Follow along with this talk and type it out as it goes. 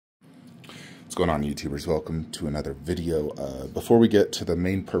What's going on, YouTubers? Welcome to another video. Before we get to the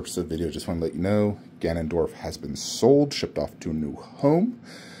main purpose of the video, just want to let you know Ganondorf has been sold, shipped off to a new home.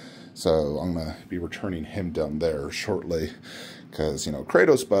 So I'm going to be returning him down there shortly because, you know,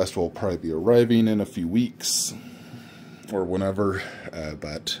 Kratos bust will probably be arriving in a few weeks or whenever,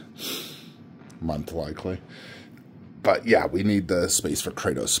 but month likely. But yeah, we need the space for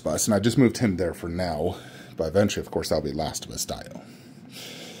Kratos bust, and I just moved him there for now. But eventually, of course, that'll be Last of Us style.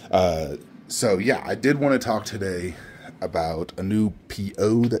 So yeah, I did want to talk today about a new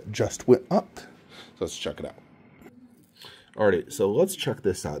PO that just went up. So let's check it out. Alrighty, so let's check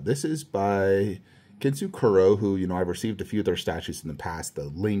this out. This is by Kuro, who, you know, I've received a few of their statues in the past. The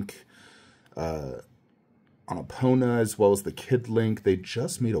Link on Epona, as well as the Kid Link. They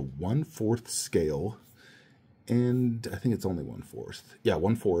just made a 1/4 scale. And I think it's only 1/4. Yeah,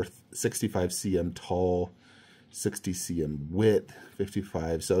 1/4, 65 cm tall, 60 cm width,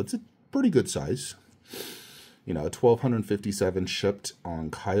 55. So it's a pretty good size. You know, 1257 shipped on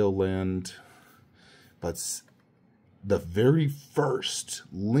Kyle Land. But the very first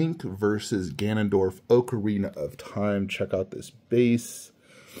Link versus Ganondorf Ocarina of Time. Check out this base.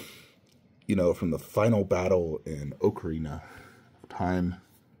 You know, from the final battle in Ocarina of Time.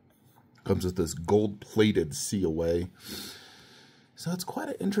 Comes with this gold-plated COA. So it's quite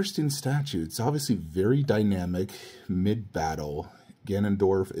an interesting statue. It's obviously very dynamic mid-battle.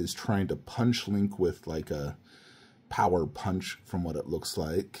 Ganondorf is trying to punch Link with like a power punch from what it looks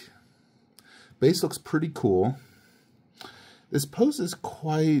like. Base looks pretty cool. This pose is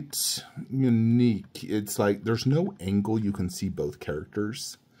quite unique. It's like there's no angle you can see both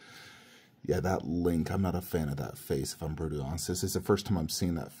characters. Yeah, that Link, I'm not a fan of that face, if I'm brutally honest. This is the first time I'm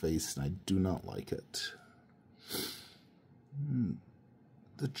seeing that face, and I do not like it.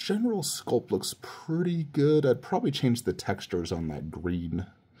 The general sculpt looks pretty good. I'd probably change the textures on that green.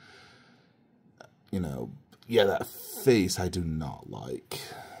 You know, yeah, that face I do not like.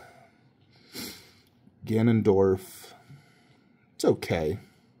 Ganondorf, it's okay.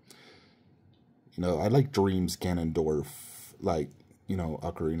 You know, I like Dreams Ganondorf, like, you know,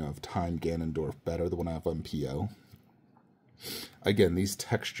 Ocarina of Time Ganondorf better than when I have on PO. Again, these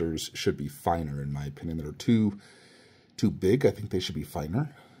textures should be finer, in my opinion. They're too big. I think they should be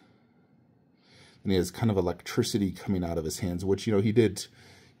finer. And he has kind of electricity coming out of his hands, which, you know, he did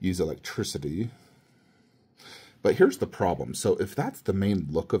use electricity. But here's the problem. So if that's the main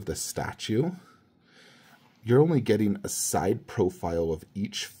look of the statue, you're only getting a side profile of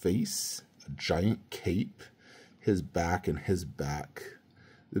each face, a giant cape, his back and his back.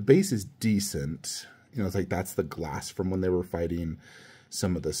 The base is decent. You know, it's like that's the glass from when they were fighting,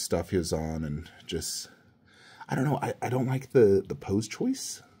 some of the stuff he was on, and just, I don't know, I don't like the pose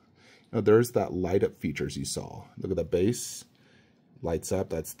choice. You know, there's that light up features you saw. Look at the base, lights up,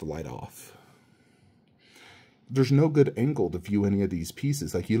 that's the light off. There's no good angle to view any of these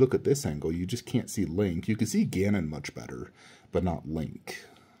pieces. Like, you look at this angle, you just can't see Link. You can see Ganon much better, but not Link.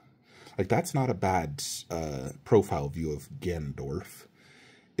 Like, that's not a bad profile view of Ganondorf.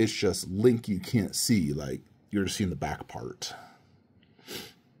 It's just Link you can't see. Like, you're just seeing the back part.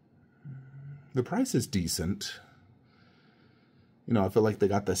 The price is decent. You know, I feel like they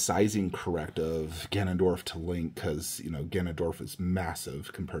got the sizing correct of Ganondorf to Link because, you know, Ganondorf is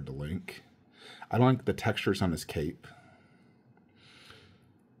massive compared to Link. I don't like the textures on his cape.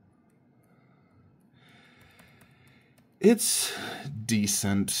 It's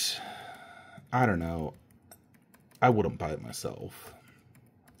decent. I don't know. I wouldn't buy it myself.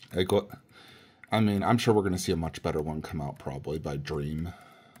 Like, what? I mean, I'm sure we're going to see a much better one come out probably by Dream.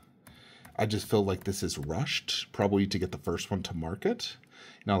 I just feel like this is rushed, probably to get the first one to market.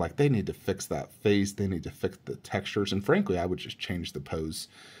 You know, like, they need to fix that face. They need to fix the textures. And frankly, I would just change the pose.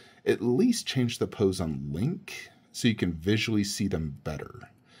 At least change the pose on Link so you can visually see them better.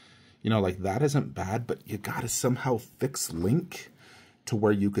 You know, like, that isn't bad, but you got to somehow fix Link to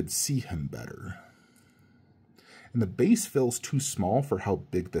where you could see him better. And the base feels too small for how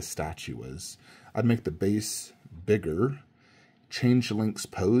big the statue is. I'd make the base bigger, change Link's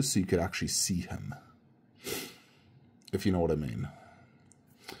pose so you could actually see him. If you know what I mean.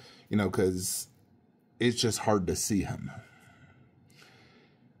 You know, because it's just hard to see him.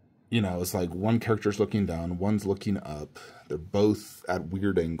 You know, it's like one character's looking down, one's looking up. They're both at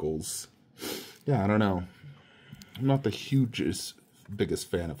weird angles. Yeah, I don't know. I'm not the biggest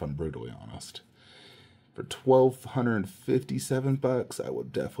fan, if I'm brutally honest. For $1,257, I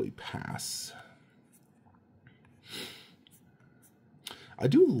would definitely pass. I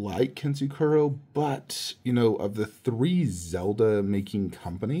do like Kuro, but, you know, of the 3 Zelda making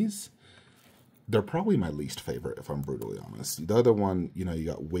companies, they're probably my least favorite, if I'm brutally honest. The other one, you know, you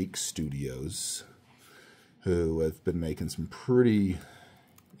got Wake Studios, who have been making some pretty,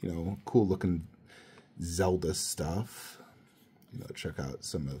 you know, cool looking Zelda stuff. You know, check out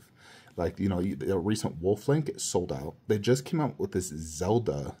some of, like, you know, the recent Wolf Link, it sold out. They just came out with this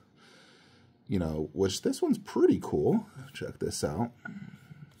Zelda, you know, which this one's pretty cool. Check this out.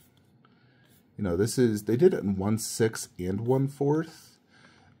 You know, this is, they did it in 1/6 and 1/4.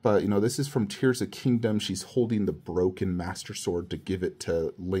 But, you know, this is from Tears of Kingdom. She's holding the broken Master Sword to give it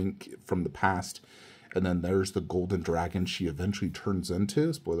to Link from the past. And then there's the golden dragon she eventually turns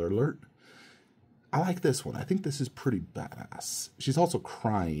into. Spoiler alert. I like this one. I think this is pretty badass. She's also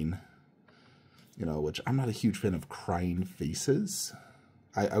crying, you know, which I'm not a huge fan of crying faces.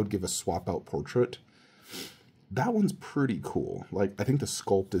 I would give a swap out portrait. That one's pretty cool. Like, I think the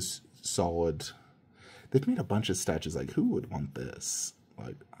sculpt is solid. They've made a bunch of statues. Like, who would want this?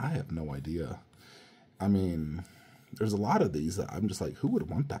 Like, I have no idea. I mean, there's a lot of these that I'm just like, who would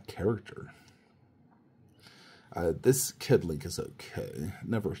want that character? This Kid Link is okay.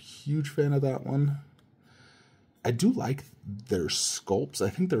 Never a huge fan of that one. I do like their sculpts. I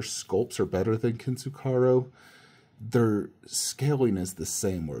think their sculpts are better than Kensukaro. Their scaling is the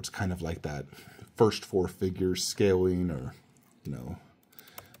same, where it's kind of like that first 4 figures scaling, or, you know.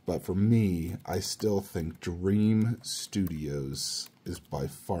 But for me, I still think Dream Studios is by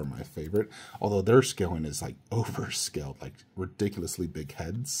far my favorite. Although their scaling is like overscaled, like ridiculously big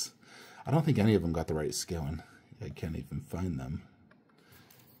heads. I don't think any of them got the right scaling. I can't even find them.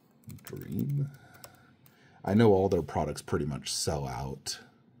 Dream. I know all their products pretty much sell out.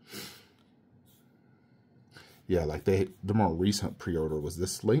 Yeah, like the more recent pre-order was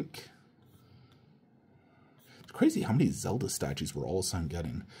this Link. It's crazy how many Zelda statues we're all of a sudden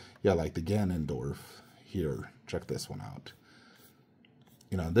getting. Yeah, like the Ganondorf. Here, check this one out.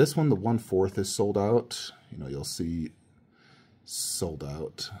 You know, this one, the 1/4 is sold out. You know, you'll see sold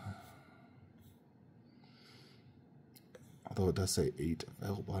out. Although it does say 8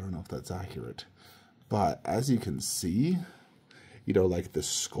 available. I don't know if that's accurate. But as you can see, you know, like the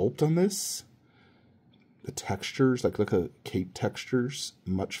sculpt on this, the textures, like look at cape textures,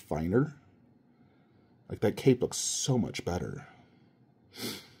 much finer. Like that cape looks so much better.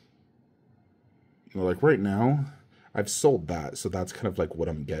 You know, like right now, I've sold that, so that's kind of like what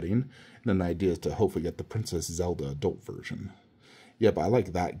I'm getting. And then the idea is to hopefully get the Princess Zelda adult version. Yeah, but I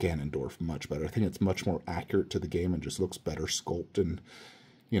like that Ganondorf much better. I think it's much more accurate to the game and just looks better sculpted. And,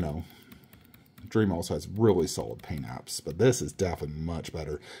 you know, Dream also has really solid paint apps, but this is definitely much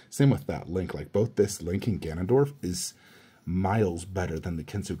better. Same with that Link. Like, both this Link and Ganondorf is miles better than the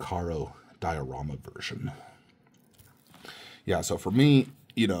Kensukaro diorama version. Yeah, so for me,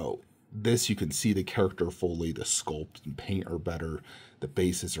 you know, this you can see the character fully. The sculpt and paint are better. The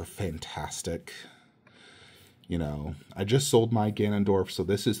bases are fantastic. You know, I just sold my Ganondorf, so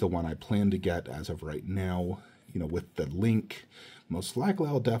this is the one I plan to get as of right now. You know, with the Link, most likely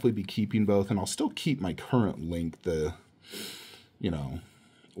I'll definitely be keeping both, and I'll still keep my current Link, the, you know,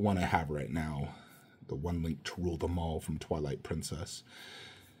 one I have right now, the one Link to rule them all from Twilight Princess.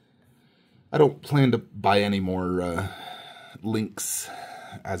 I don't plan to buy any more Links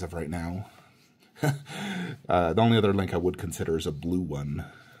as of right now. The only other Link I would consider is a blue one.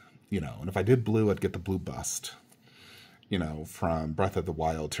 You know, and if I did blue, I'd get the blue bust, you know, from Breath of the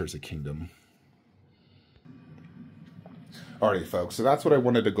Wild, Tears of Kingdom. Alrighty, folks, so that's what I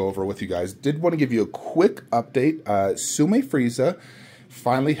wanted to go over with you guys. Did want to give you a quick update. Sume Frieza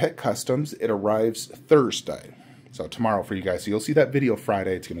finally hit customs. It arrives Thursday, so tomorrow for you guys. So you'll see that video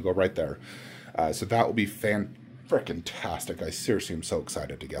Friday. It's going to go right there. So that will be freaking-tastic. I seriously am so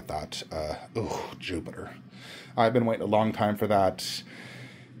excited to get that. Oh, Jupiter. I've been waiting a long time for that.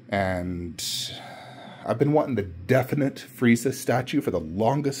 And I've been wanting the definite Frieza statue for the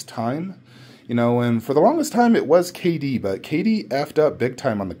longest time. You know, and for the longest time it was KD, but KD effed up big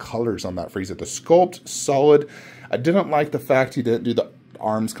time on the colors on that Frieza. The sculpt, solid. I didn't like the fact he didn't do the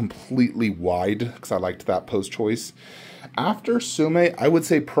arms completely wide, because I liked that pose choice. After Sume, I would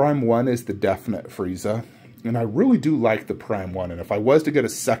say Prime 1 is the definite Frieza. And I really do like the Prime 1. And if I was to get a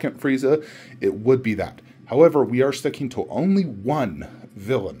second Frieza, it would be that. However, we are sticking to only one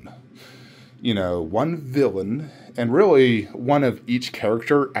villain. You know, one villain, and really one of each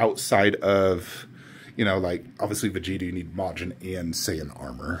character outside of, you know, like, obviously Vegeta, you need Majin and Saiyan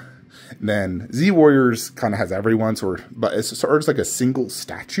armor. And then Z-Warriors kind of has everyone, but as far as like a single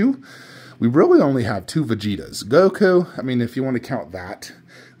statue, we really only have 2 Vegetas. Goku, I mean, if you want to count that,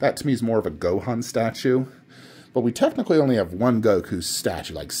 that to me is more of a Gohan statue. But we technically only have one Goku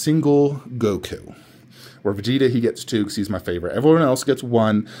statue, like single Goku. Where Vegeta, he gets 2 because he's my favorite. Everyone else gets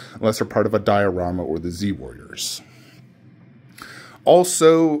 1 unless they're part of a diorama or the Z Warriors.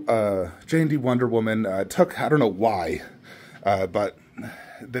 Also, J&D Wonder Woman took, I don't know why, but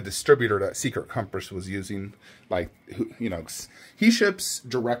the distributor that Secret Compass was using, like, you know, he ships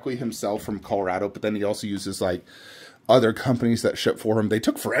directly himself from Colorado, but then he also uses, like, other companies that ship for him. They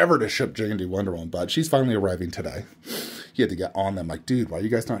took forever to ship J&D Wonder Woman, but she's finally arriving today. He had to get on them, like, dude, why are you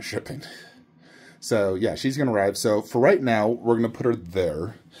guys not shipping? So, yeah, she's going to arrive. So, for right now, we're going to put her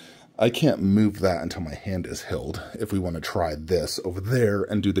there. I can't move that until my hand is healed if we want to try this over there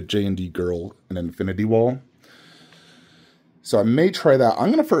and do the J&D girl in Infinity Wall. So I may try that.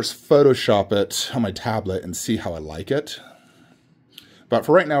 I'm going to first Photoshop it on my tablet and see how I like it. But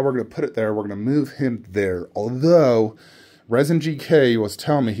for right now, we're going to put it there. We're going to move him there. Although, Resin GK was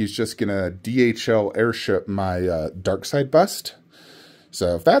telling me he's just going to DHL airship my Darkseid bust.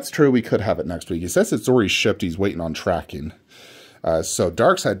 So if that's true, we could have it next week. He says it's already shipped. He's waiting on tracking. So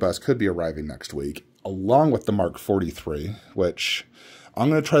Darkseid bust could be arriving next week, along with the Mark 43, which I'm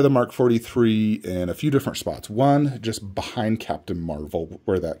going to try the Mark 43 in a few different spots. One, just behind Captain Marvel,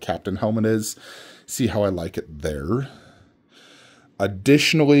 where that Captain helmet is. See how I like it there.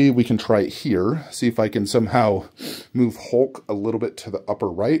 Additionally, we can try it here. See if I can somehow move Hulk a little bit to the upper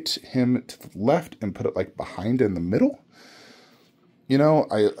right, him to the left, and put it like behind in the middle. You know,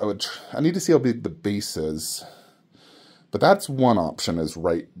 I need to see how big the base is. But that's one option, is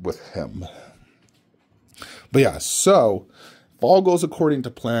right with him. But yeah, so if all goes according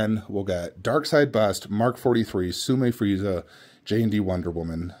to plan, we'll get Darkseid Bust, Mark 43, Sume Frieza, J&D Wonder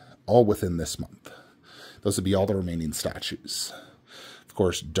Woman, all within this month. Those would be all the remaining statues. Of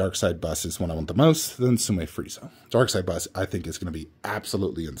course, Darkseid Bust is one I want the most, then Sume Frieza. Darkseid Bust, I think, is going to be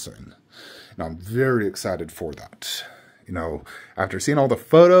absolutely insane. And I'm very excited for that. You know, after seeing all the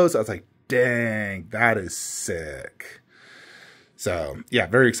photos, I was like, dang, that is sick. So, yeah,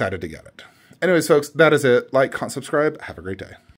 very excited to get it. Anyways, folks, that is it. Like, comment, subscribe. Have a great day.